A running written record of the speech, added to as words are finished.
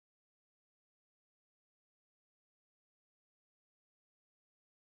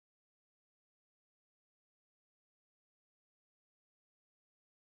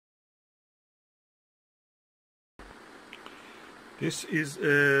This is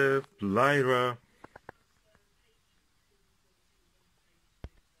a Lyra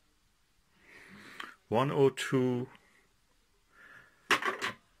 102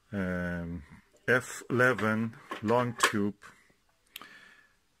 f11 long tube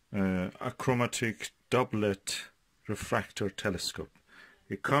achromatic doublet refractor telescope.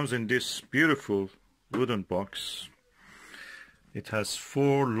 It comes in this beautiful wooden box. It has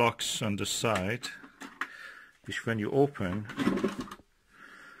 4 locks on the side, which when you open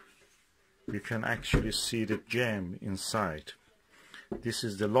you can actually see the gem inside. This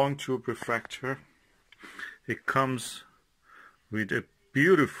is the long tube refractor. It comes with a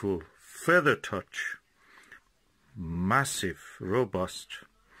beautiful feather touch, massive, robust,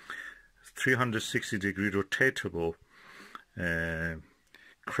 360-degree rotatable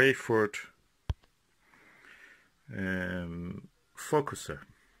Crayford focuser,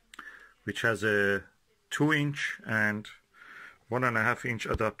 which has a 2-inch and 1.5-inch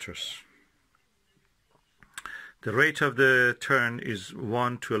adapters. The rate of the turn is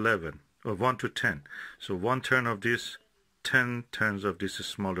 1 to 11 or 1 to 10. So 1 turn of this, 10 turns of this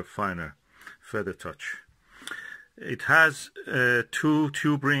smaller, finer feather touch. It has 2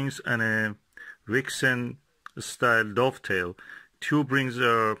 tube rings and a Vixen style dovetail. Tube rings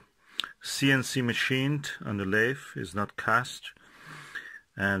are CNC machined on the lathe, is not cast,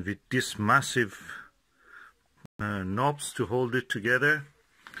 and with this massive knobs to hold it together.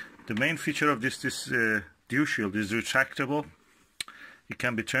 The main feature of this dew shield is retractable. It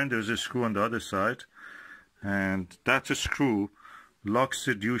can be turned. There's a screw on the other side, and that screw locks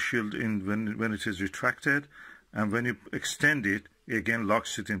the dew shield in when it is retracted, and when you extend it, it again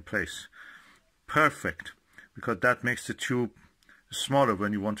locks it in place. Perfect, because that makes the tube smaller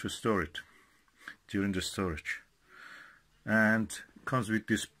when you want to store it during the storage. And comes with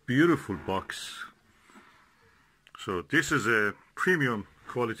this beautiful box. So this is a premium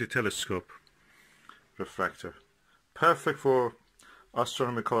quality telescope refractor, perfect for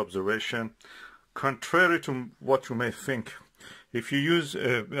astronomical observation. Contrary to what you may think, if you use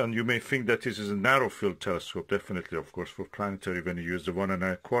and you may think that this is a narrow field telescope, definitely, of course, for planetary when you use the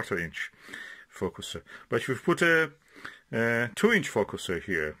 1.25 inch focuser. But if you put a 2-inch focuser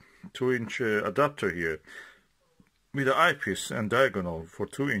here, 2-inch adapter here, with an eyepiece and diagonal for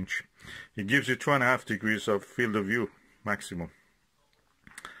 2-inch, it gives you 2.5 degrees of field of view maximum.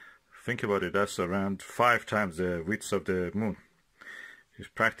 Think about it, that's around 5 times the width of the moon.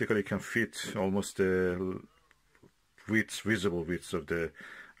 It practically can fit almost the visible width of the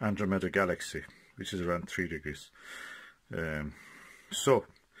Andromeda galaxy, which is around 3 degrees. So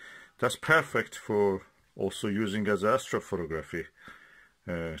that's perfect for also using as an astrophotography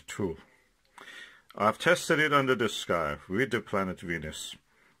tool. I've tested it under the sky with the planet Venus.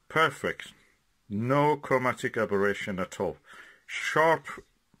 Perfect. No chromatic aberration at all. Sharp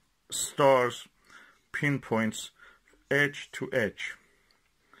stars, pinpoints, edge to edge.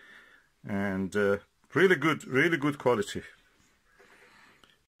 And really good quality.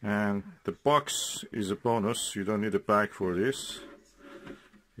 And the box is a bonus. You don't need a bag for this.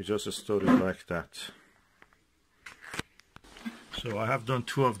 You just store it like that. So I have done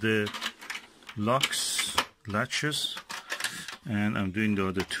 2 of the latches, and I'm doing the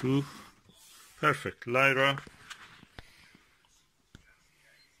other 2. Perfect. Lyra,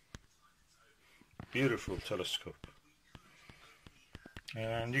 beautiful telescope,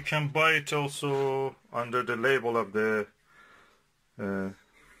 and you can buy it also under the label of the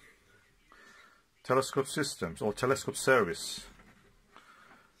telescope systems or telescope service.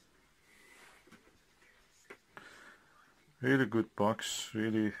 Really good box,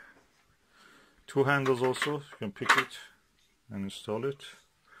 really. 2 handles also, you can pick it and install it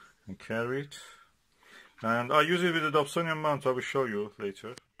and carry it. And I use it with a Dobsonian mount, I will show you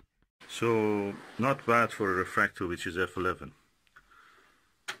later. So not bad for a refractor which is f11.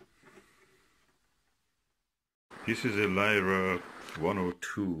 This is a Lyra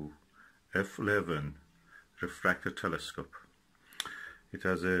 102 f11 refractor telescope. It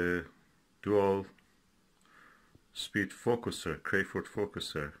has a dual speed focuser, Crayford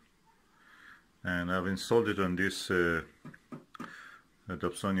focuser, and I've installed it on this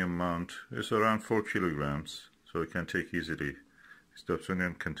Dobsonian mount. It's around 4 kilograms, so it can take easily. This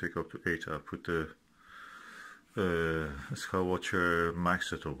Dobsonian can take up to 8. I put the Skywatcher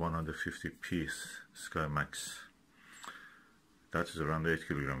Max at 150 piece Sky Max. That is around 8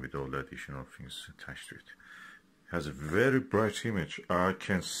 kilograms with all the additional things attached to it. It has a very bright image. I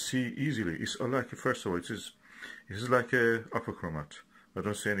can see easily. It's like, first of all, it is like a achromat. I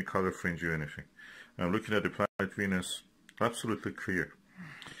don't see any color fringe or anything. I'm looking at the planet Venus, absolutely clear.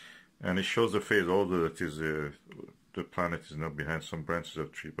 And it shows the phase, although it is the planet is not behind some branches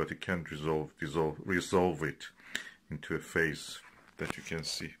of tree, but it can resolve it into a phase that you can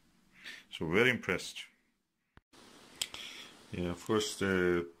see. So very impressed. Yeah, of course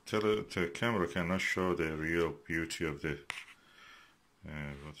the camera cannot show the real beauty of the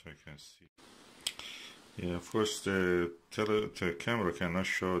what I can see. Yeah, of course the camera cannot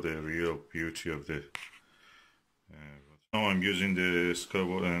show the real beauty of the now I'm using the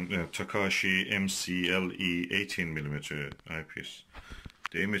Takahashi MCLE 18mm eyepiece.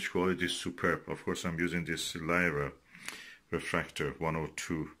 The image quality is superb. Of course I'm using this Lyra Refractor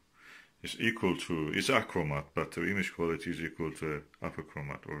 102. It's achromat, but the image quality is equal to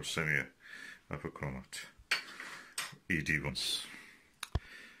achromat or semi-achromat ED ones.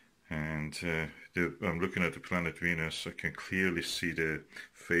 And I'm looking at the planet Venus. I can clearly see the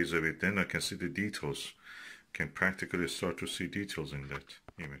phase of it. Then I can see the details. Can practically start to see details in that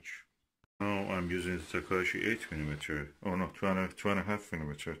image. Now I'm using the Takahashi 8mm, oh no,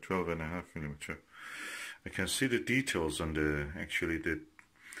 2.5mm, 12.5mm. I can see the details on the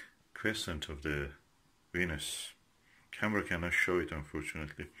crescent of the Venus. Camera cannot show it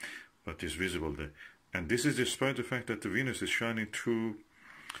unfortunately, but it's visible there. And this is despite the fact that the Venus is shining through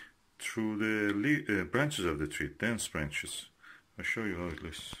the branches of the tree, dense branches. I'll show you how it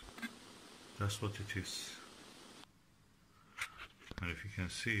looks. That's what it is. And if you can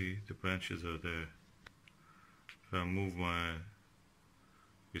see, the branches are there. If I move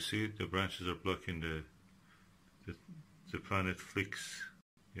you see the branches are blocking the planet flicks.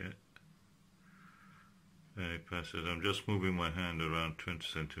 Yeah. And it passes. I'm just moving my hand around 20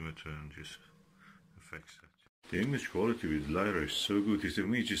 centimeters and just affects that. The image quality with Lyra is so good.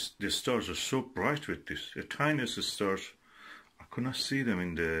 The stars are so bright with this. The tiniest stars, I could not see them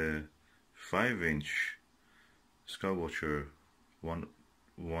in the 5-inch Skywatcher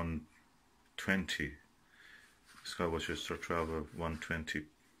 120. Skywatcher Star Traveler 120.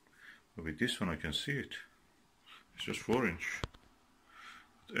 But with this one I can see it. It's just 4-inch.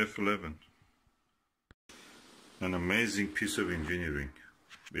 F11. An amazing piece of engineering.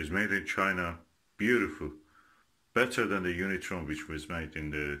 It's made in China. Beautiful. Better than the Unitron which was made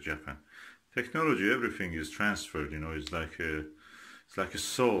in Japan. Technology, everything is transferred, you know, it's like a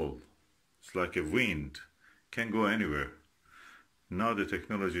soul. It's like a wind. Can go anywhere. Now the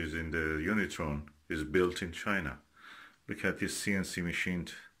technology is in the Unitron is built in China. Look at this CNC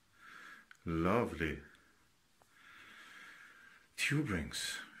machined. Lovely. Tube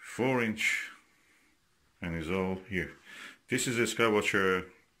rings. 4-inch. And it's all here. This is a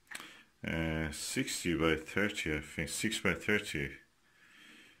Skywatcher 60 by 30, I think, 6 by 30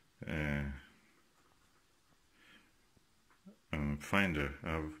 finder.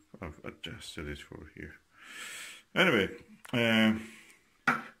 I've adjusted it for here. Anyway,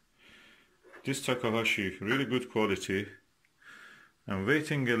 this Takahashi, really good quality. I'm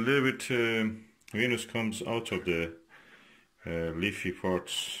waiting a little bit. Venus comes out of the leafy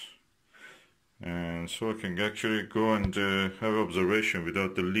parts, and so I can actually go and have observation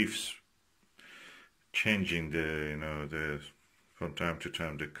without the leaves changing from time to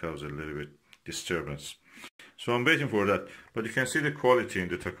time that cause a little bit disturbance. So I'm waiting for that, but you can see the quality in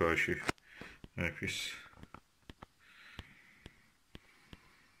the Takahashi eyepiece.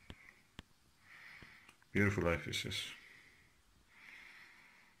 Beautiful eyepieces.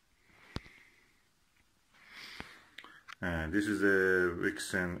 And this is the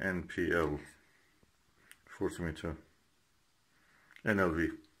Vixen NPL 40mm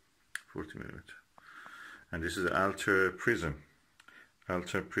NLV 40mm, and this is the Alter Prism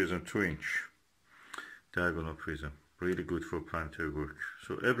 2-inch diagonal prism, really good for planetary work.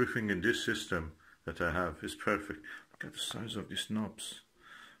 So everything in this system that I have is perfect. Look at the size of these knobs,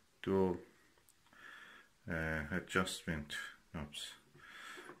 dual adjustment knobs,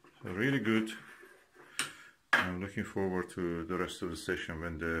 so really good. I'm looking forward to the rest of the session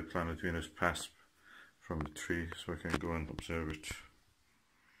when the planet Venus passes from the tree, so I can go and observe it.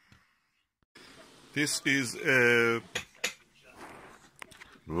 This is a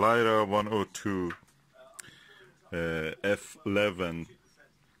Lyra 102 F11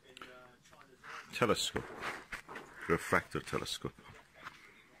 telescope, refractor telescope.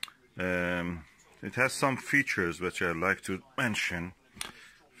 It has some features which I'd like to mention.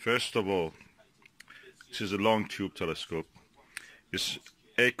 First of all, this is a long tube telescope. It's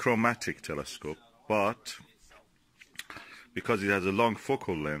a achromatic telescope, but because it has a long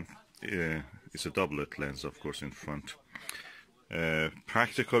focal length, it's a doublet lens, of course, in front.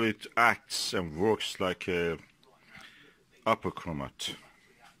 Practically, it acts and works like a achromat,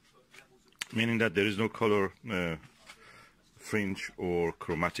 meaning that there is no color fringe or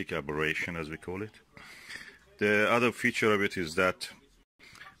chromatic aberration, as we call it. The other feature of it is that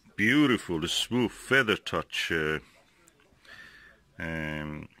beautiful, smooth feather touch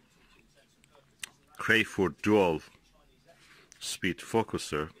Crayford dual speed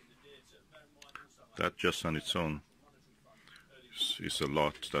focuser. That just on its own is a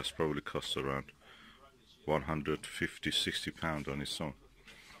lot. That's probably cost around 150–60 pounds on its own.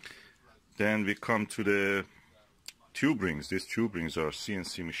 Then we come to the tube rings. These tube rings are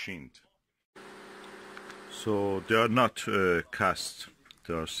CNC machined. So they are not cast,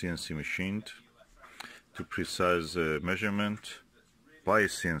 they are CNC machined to precise measurement by a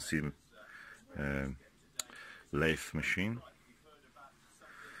CNC lathe machine.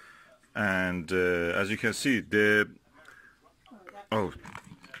 And as you can see, the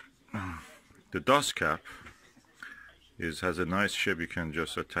dust cap has a nice shape. You can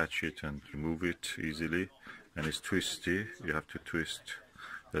just attach it and remove it easily, and it's twisty. You have to twist.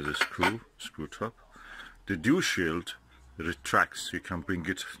 There's a screw top. The dew shield retracts. You can bring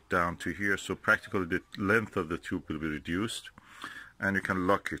it down to here, so practically the length of the tube will be reduced, and you can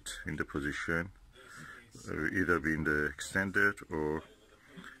lock it in the position, either being the extended or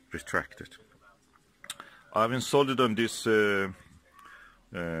retracted. I've installed it on this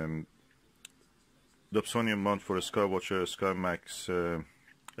Dobsonian mount for a Skywatcher SkyMax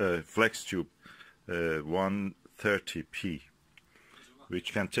Flex Tube 130p,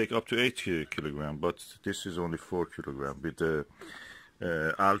 which can take up to 8 kilograms, but this is only 4 kilograms with the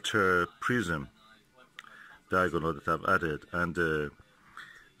alter prism diagonal that I've added, and the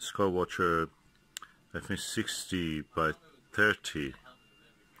Skywatcher, I think 60 by 30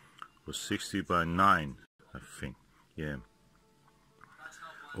 or 60 by 9, I think, yeah.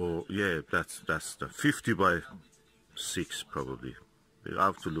 Oh yeah, that's the 50 by 6 probably. I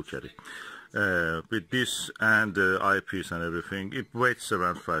have to look at it. With this and the eyepiece and everything, it weighs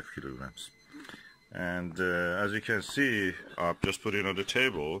around 5 kilograms. And as you can see, I've just put it on the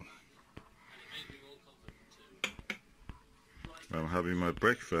table. I'm having my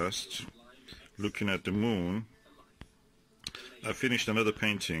breakfast, looking at the moon. I finished another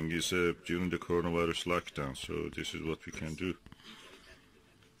painting. It's during the coronavirus lockdown, so this is what we can do.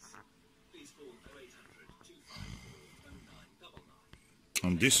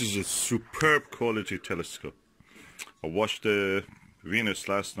 And this is a superb quality telescope. I watched the Venus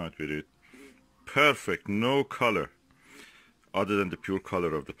last night with it. Perfect, no color other than the pure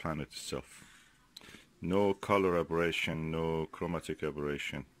color of the planet itself. No color aberration, no chromatic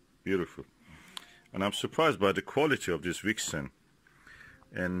aberration. Beautiful. And I'm surprised by the quality of this Vixen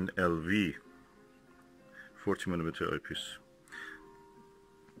NLV 40mm eyepiece.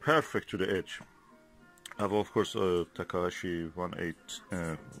 Perfect to the edge. I have, of course, Takahashi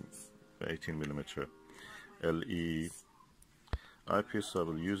 18mm LE eyepiece. I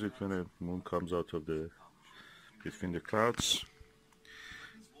will use it when the moon comes out of between the clouds.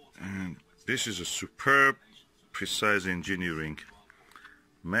 And this is a superb, precise engineering,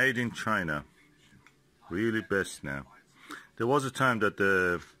 made in China. Really best now. There was a time that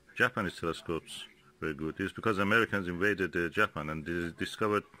the Japanese telescopes were good. It's because Americans invaded Japan and they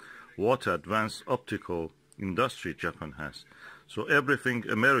discovered what advanced optical industry Japan has. So everything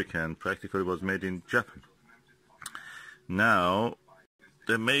American practically was made in Japan. Now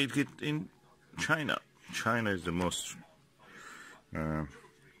they made it in China. China is the most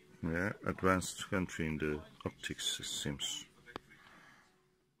advanced country in the optics, it seems.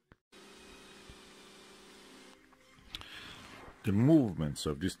 The movements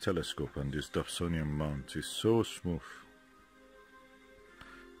of this telescope and this Dobsonian mount is so smooth.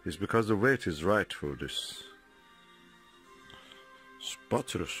 It's because the weight is right for this. It's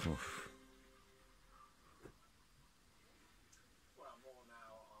butter smooth. Well, more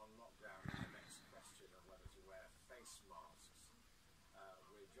now on lockdown. The next question of whether to wear face masks.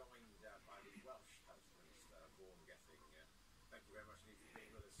 We're joined by the Welsh Health Minister, Vaughan Gething. Thank you very much for being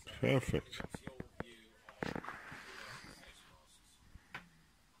with us. Perfect. What's your view on face masks?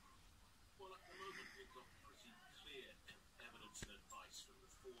 Well, at the moment we've got pretty clear evidence and advice from the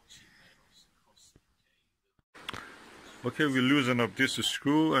 40 mayors across the UK. Okay, we loosen up this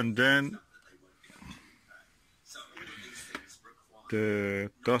screw, and then the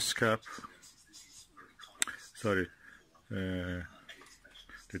dust cap, the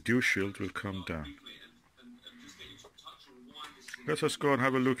dew shield will come down. Let us go and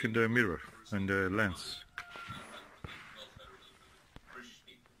have a look in the mirror and the lens.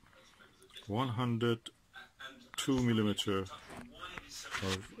 102mm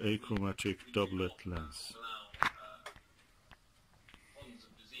of achromatic doublet lens.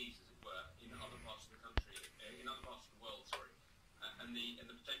 And the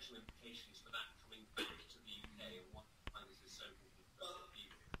potential implications for that coming back to the UK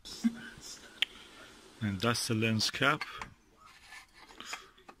And that's the lens cap.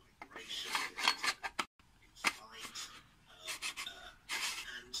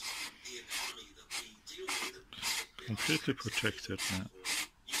 Completely protected now.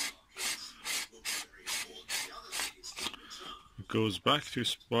 It goes back to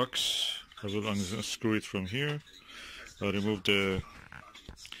its box. I will unscrew it from here. I'll remove the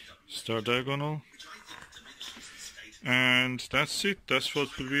star diagonal. And that's it. That's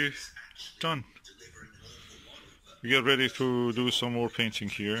what will be done. We get ready to do some more painting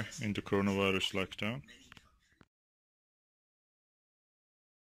here in the coronavirus lockdown.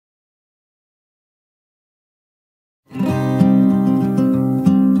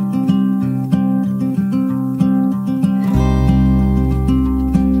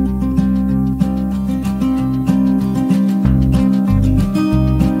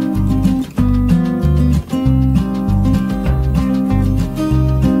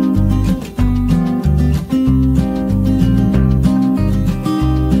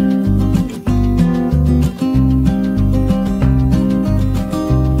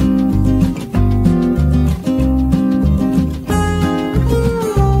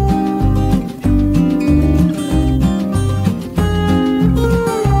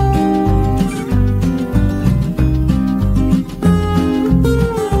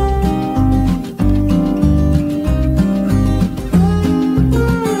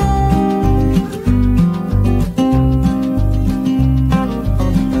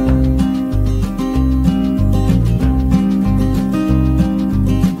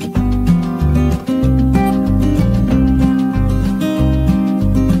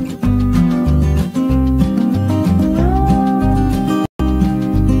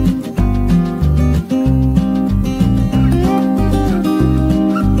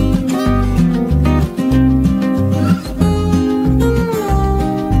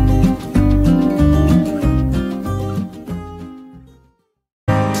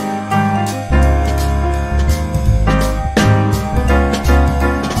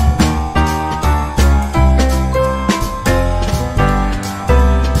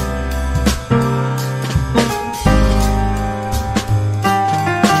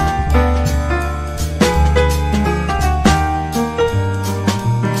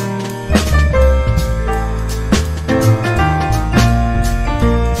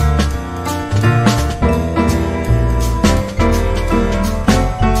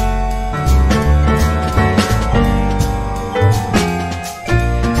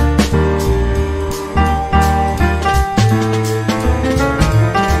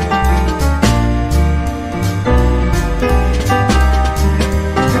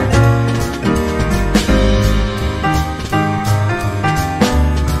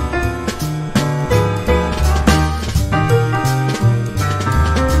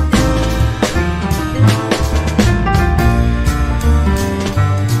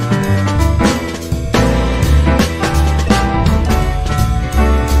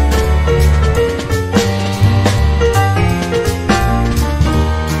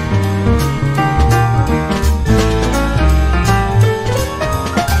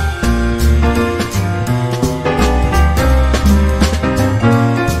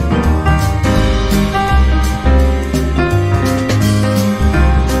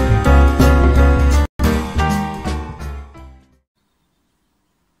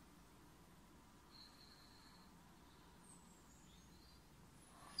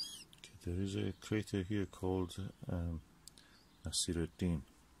 There is a crater here called Nasiruddin.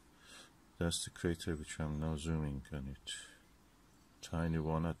 That's the crater which I'm now zooming on it. Tiny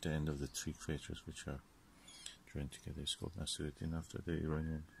one at the end of the three craters which are joined together. It's called Nasiruddin after the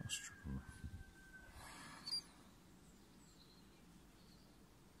Iranian astronomer.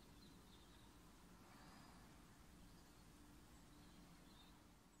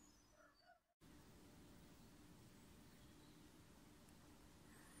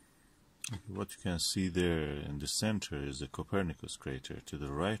 What you can see there in the center is the Copernicus crater. To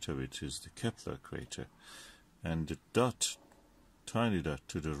the right of it is the Kepler crater. And the dot, tiny dot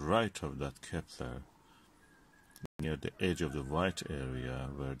to the right of that Kepler, near the edge of the white area,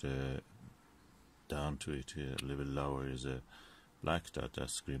 where the down to it a little lower is a black dot,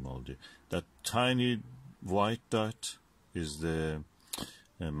 that's Grimaldi. That tiny white dot is the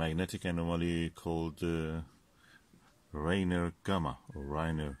magnetic anomaly called Rainer Gamma, or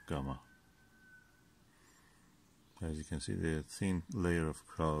Rainer Gamma. As you can see, the thin layer of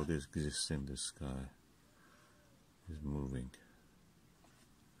cloud exists in the sky. It's moving.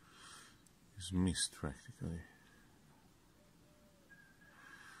 It's mist practically.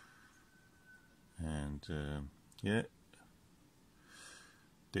 And yeah,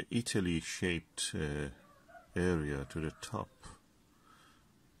 the Italy-shaped area to the top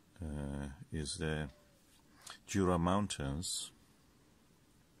is the Jura Mountains,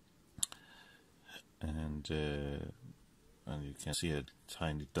 and you can see a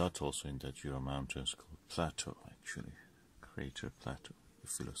tiny dot also in the Jura Mountains called Plateau, actually, crater Plateau, the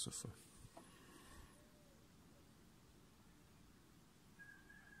philosopher.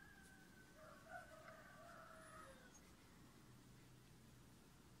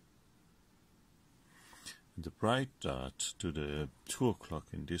 The bright dot to the 2 o'clock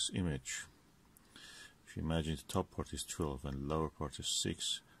in this image, if you imagine the top part is 12 and the lower part is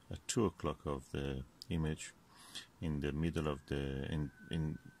 6, at 2 o'clock of the image, in the middle of the,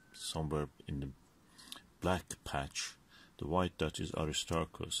 in somewhere in the black patch, the white dot is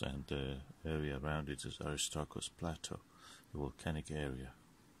Aristarchus, and the area around it is Aristarchus Plateau, the volcanic area.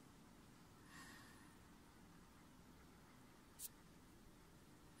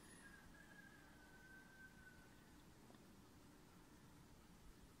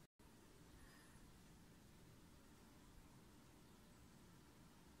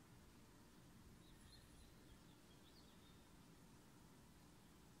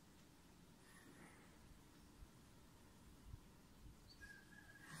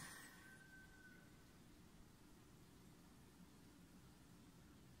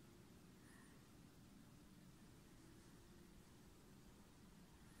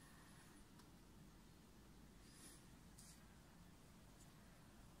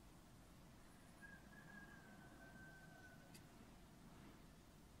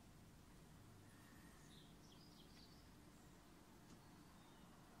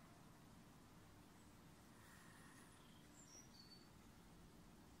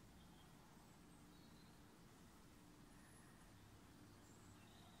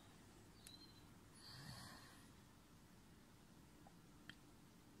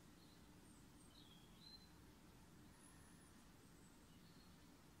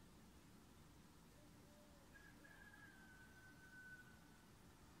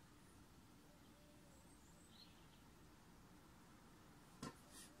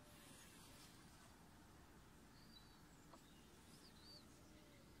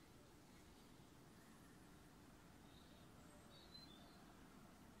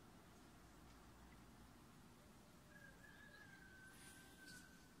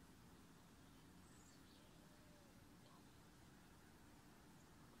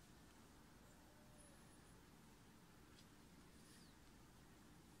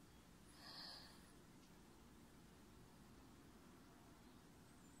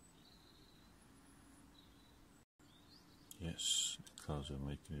 Yes, the clouds are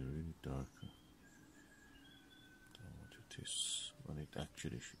making it really darker than what it is, what it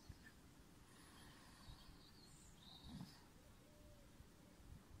actually should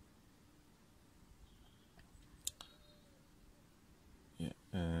be. Yeah,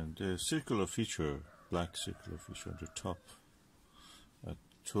 and the circular feature, black circular feature at the top at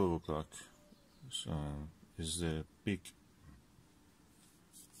 12 o'clock is the big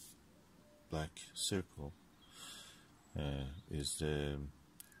black circle. Is the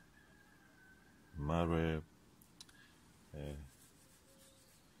Mare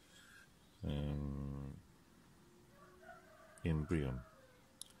Imbrium,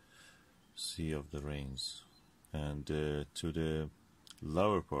 Sea of the Rains, and to the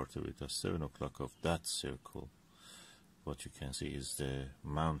lower part of it, at 7 o'clock of that circle, what you can see is the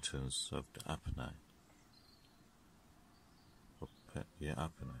mountains of the Apennine.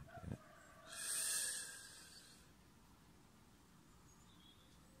 Apennine. Yeah.